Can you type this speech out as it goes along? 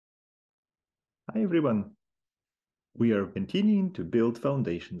Hi everyone. We are continuing to build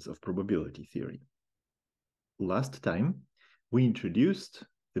foundations of probability theory. Last time, we introduced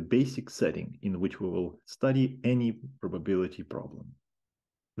the basic setting in which we will study any probability problem.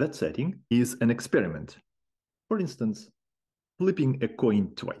 That setting is an experiment. For instance, flipping a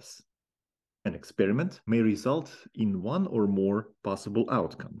coin twice. An experiment may result in one or more possible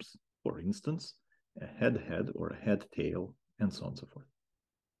outcomes. For instance, a head-head or a head-tail, and so on and so forth.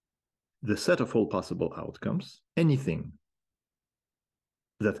 The set of all possible outcomes, anything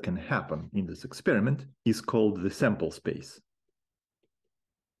that can happen in this experiment, is called the sample space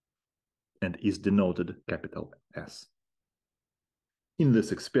and is denoted capital S. In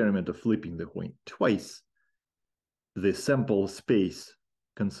this experiment of flipping the coin twice, the sample space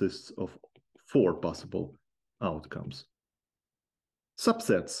consists of 4 possible outcomes.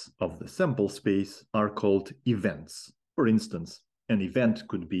 Subsets of the sample space are called events. For instance, an event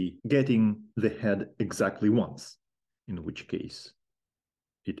could be getting the head exactly once, in which case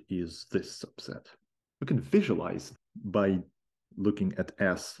it is this subset. We can visualize by looking at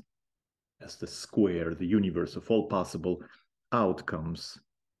S as the square, the universe of all possible outcomes.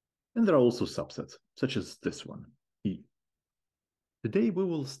 And there are also subsets, such as this one, E. Today we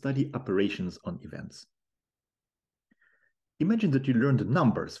will study operations on events. Imagine that you learned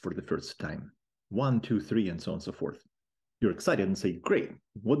numbers for the first time, 1, 2, 3, and so on and so forth. You're excited and say, great,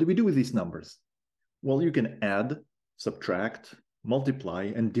 what do we do with these numbers? Well, you can add, subtract,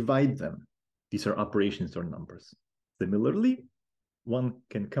 multiply, and divide them. These are operations on numbers. Similarly, one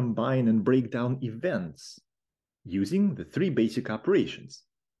can combine and break down events using the 3 basic operations.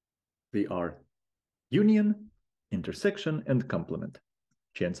 They are union, intersection, and complement.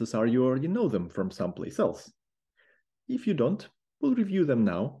 Chances are you already know them from someplace else. If you don't, we'll review them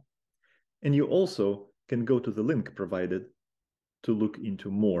now. And you also can go to the link provided to look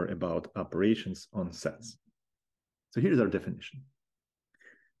into more about operations on sets. So here's our definition.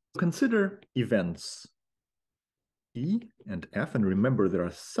 Consider events E and F, and remember there are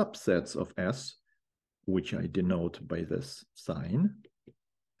subsets of S, which I denote by this sign.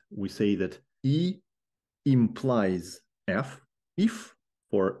 We say that E implies F if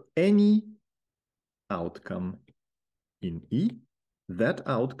for any outcome in E, that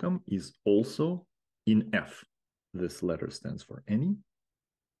outcome is also in F. This letter stands for any,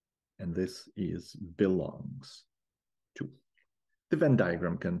 and this is belongs to. The Venn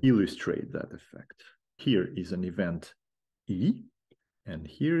diagram can illustrate that effect. Here is an event E, and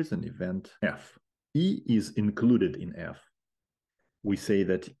here is an event F. E is included in F. We say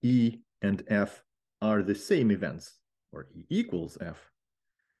that E and F are the same events, or E equals F,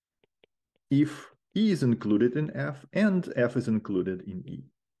 if E is included in F and F is included in E.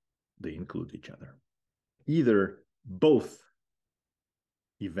 They include each other. Either both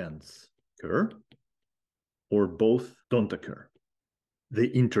events occur or both don't occur.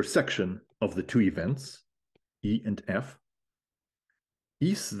 The intersection of the 2 events, E and F,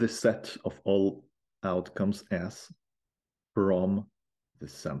 is the set of all outcomes S from the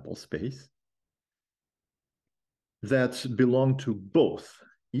sample space that belong to both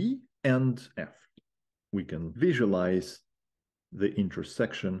E and F. We can visualize the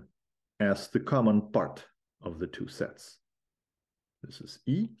intersection as the common part of the 2 sets. This is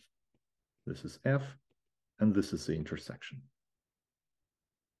E, this is F, and this is the intersection.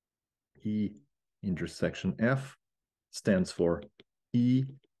 E intersection F stands for E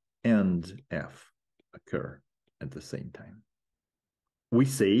and F occur at the same time. We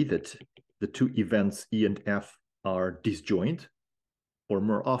say that the 2 events E and F are disjoint, or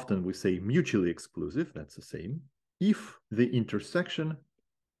more often we say mutually exclusive, that's the same, if the intersection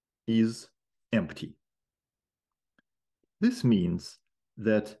is empty. This means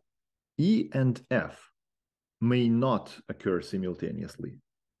that E and F may not occur simultaneously,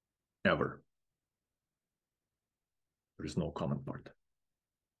 ever. There is no common part.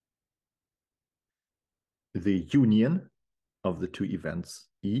 The union of the 2 events,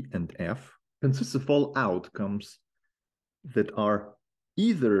 E and F, consists of all outcomes that are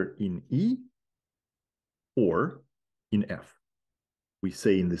either in E or in F. We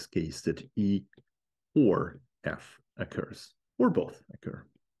say in this case that E or F occurs, or both occur.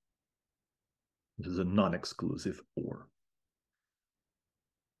 This is a non-exclusive or.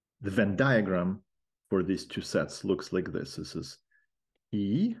 The Venn diagram for these 2 sets looks like this. This is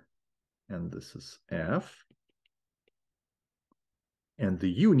E, and this is F. And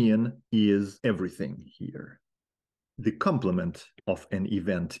the union is everything here. The complement of an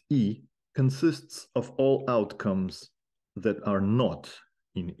event E consists of all outcomes that are not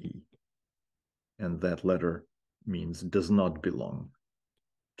in E. And that letter means does not belong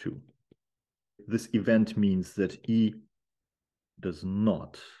to. This event means that E does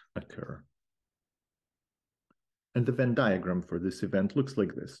not occur. And the Venn diagram for this event looks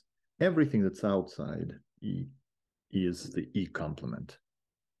like this. Everything that's outside E is the E complement.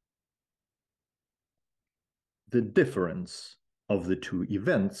 The difference of the two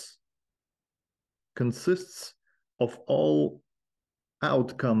events consists of all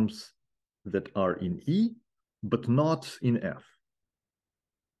outcomes that are in E, but not in F.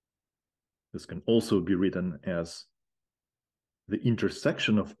 This can also be written as the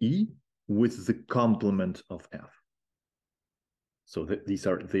intersection of E with the complement of F. So these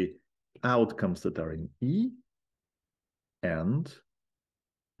are the outcomes that are in E and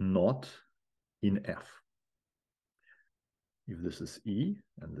not in F. If this is E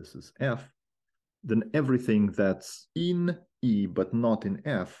and this is F, then everything that's in E but not in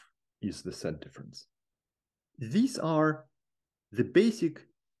F is the set difference. These are the basic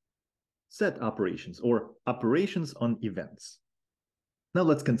set operations or operations on events. Now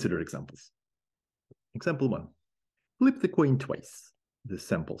let's consider examples. Example 1. Flip the coin twice. The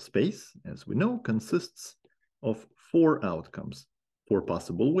sample space, as we know, consists of 4 outcomes, 4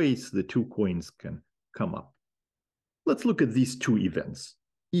 possible ways the 2 coins can come up. Let's look at these 2 events.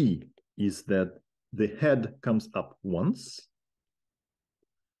 E is that the head comes up once,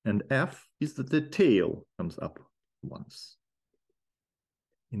 and F is that the tail comes up once.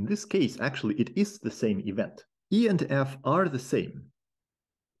 In this case, actually, it is the same event. E and F are the same.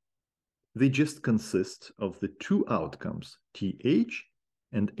 They just consist of the 2 outcomes, TH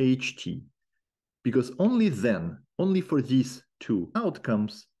and HT, because only then, only for these 2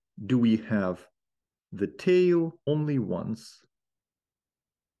 outcomes, do we have the tail only once,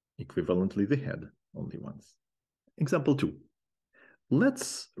 equivalently the head only once. Example 2.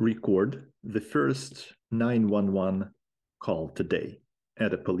 Let's record the first 911 call today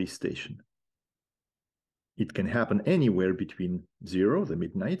at a police station. It can happen anywhere between 0, the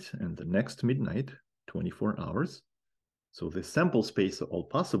midnight, and the next midnight, 24 hours. So the sample space of all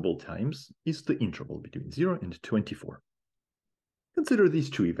possible times is the interval between 0 and 24. Consider these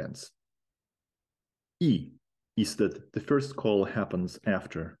 2 events. E is that the first call happens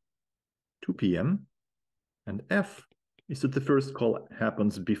after 2 p.m. and F is that the first call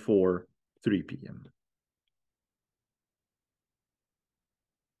happens before 3 p.m.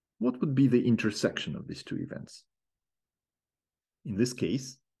 What would be the intersection of these 2 events? In this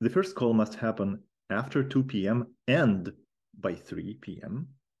case, the first call must happen after 2 p.m. and by 3 p.m.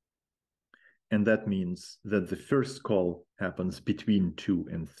 And that means that the first call happens between 2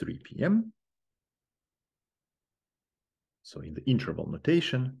 and 3 p.m. So in the interval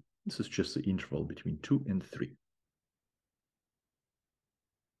notation, this is just the interval between 2 and 3.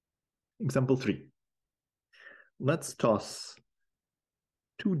 Example 3. Let's toss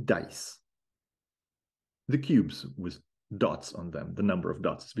 2 dice. The cubes with dots on them, the number of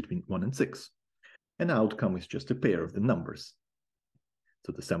dots is between 1 and 6. An outcome is just a pair of the numbers.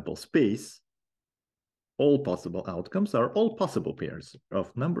 So the sample space, all possible outcomes are all possible pairs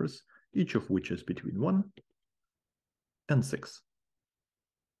of numbers, each of which is between 1 and 6.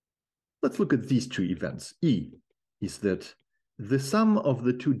 Let's look at these 2 events. E is that the sum of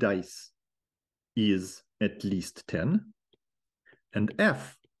the 2 dice is at least 10, and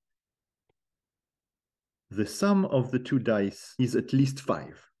F, the sum of the 2 dice is at least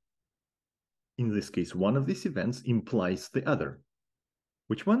 5. In this case, one of these events implies the other.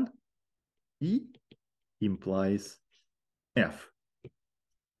 Which one? E implies F.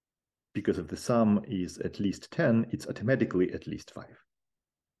 Because if the sum is at least 10, it's automatically at least 5.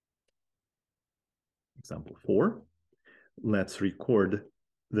 Example 4. Let's record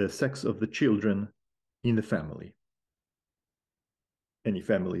the sex of the children in the family. Any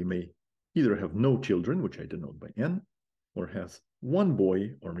family may either have no children, which I denote by N, or has 1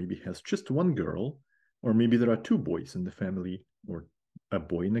 boy, or maybe has just 1 girl, or maybe there are 2 boys in the family, or a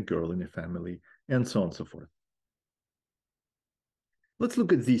boy and a girl in a family, and so on and so forth. Let's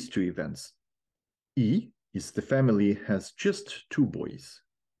look at these 2 events. E is the family has just 2 boys,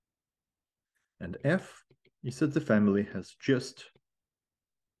 and F is that the family has just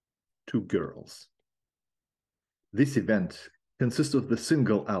 2 girls. This event consists of the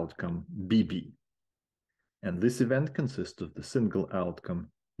single outcome BB, and this event consists of the single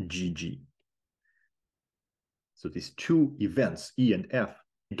outcome GG. So these 2 events, E and F,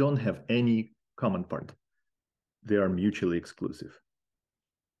 don't have any common part. They are mutually exclusive.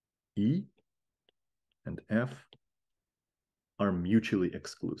 E and F are mutually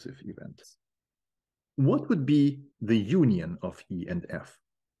exclusive events. What would be the union of E and F?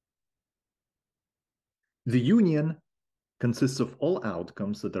 The union consists of all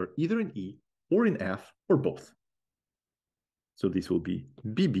outcomes that are either in E or in F, or both. So this will be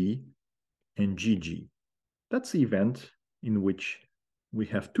BB and GG. That's the event in which we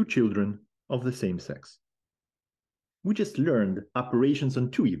have two children of the same sex. We just learned operations on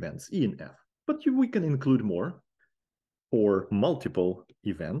two events, E and F, but we can include more. For multiple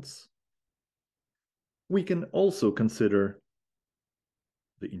events, we can also consider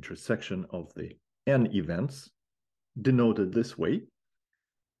the intersection of the N events, denoted this way,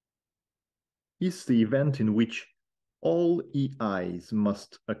 is the event in which all EIs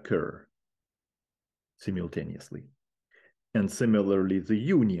must occur simultaneously. And similarly, the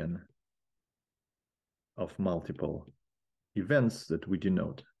union of multiple events that we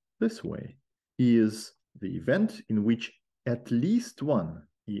denote this way is the event in which at least one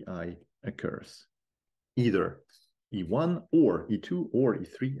EI occurs, either E1 or E2 or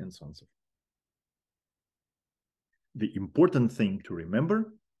E3 and so on and so forth. The important thing to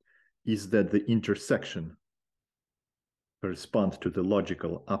remember is that the intersection corresponds to the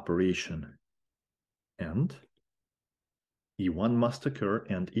logical operation and E1 must occur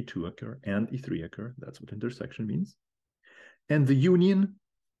and E2 occur and E3 occur. That's what intersection means. And the union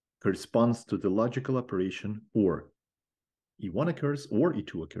corresponds to the logical operation or E1 occurs or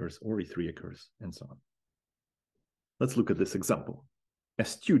E2 occurs or E3 occurs and so on. Let's look at this example. A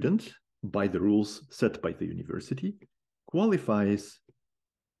student, by the rules set by the university, qualifies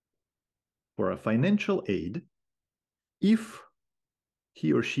for a financial aid if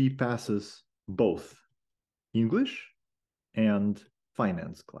he or she passes both English and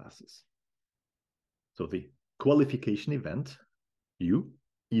finance classes. So the qualification event, U,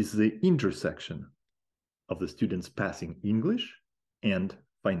 is the intersection of the students passing English and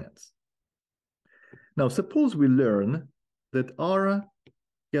finance. Now, suppose we learn that Ara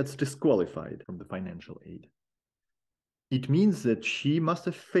gets disqualified from the financial aid. It means that she must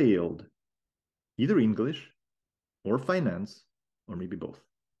have failed either English or finance, or maybe both.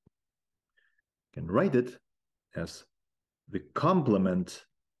 You can write it as the complement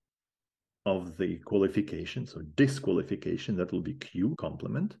of the qualification, so disqualification, that will be Q,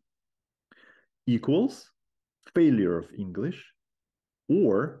 complement, equals failure of English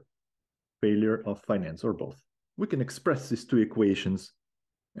or failure of finance, or both. We can express these two equations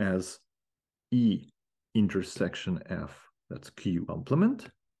as E intersection F, that's Q complement,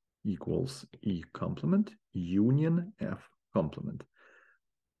 equals E complement, union F complement.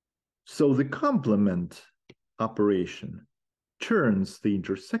 So the complement operation turns the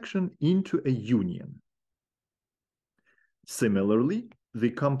intersection into a union. Similarly, the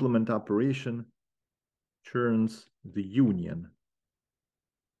complement operation turns the union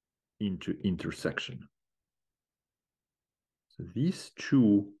into intersection. So these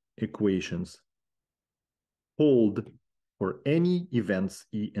two equations hold for any events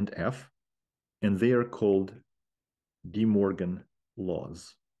E and F, and they are called De Morgan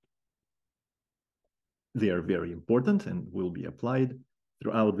laws. They are very important and will be applied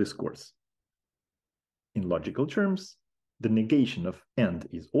throughout this course. In logical terms, the negation of and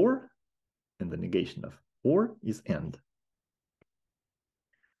is or, and the negation of or is and.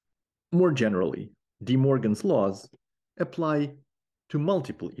 More generally, De Morgan's laws apply to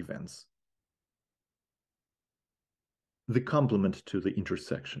multiple events. The complement to the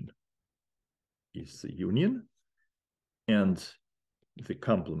intersection is the union, and the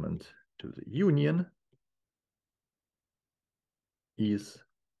complement to the union is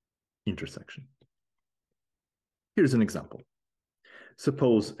intersection. Here's an example.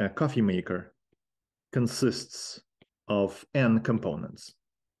 Suppose a coffee maker consists of n components.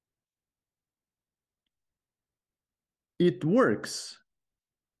 It works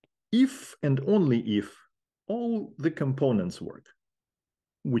if and only if all the components work,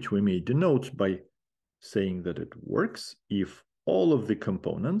 which we may denote by saying that it works if all of the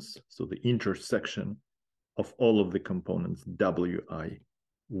components, so the intersection of all of the components Wi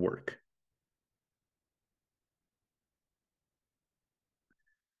work.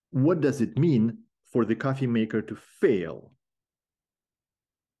 What does it mean for the coffee maker to fail?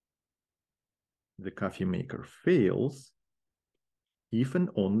 The coffee maker fails if and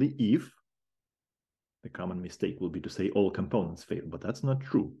only if, the common mistake will be to say all components fail, but that's not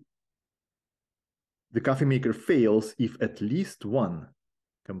true. The coffee maker fails if at least one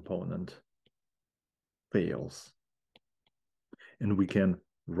component fails. And we can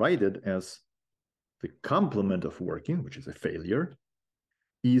write it as the complement of working, which is a failure,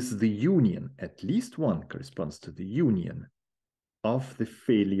 is the union, at least one corresponds to the union of the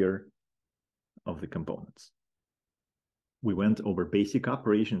failure of the components. We went over basic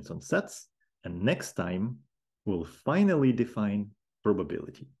operations on sets, and next time we'll finally define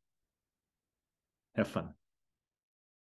probability. Have fun.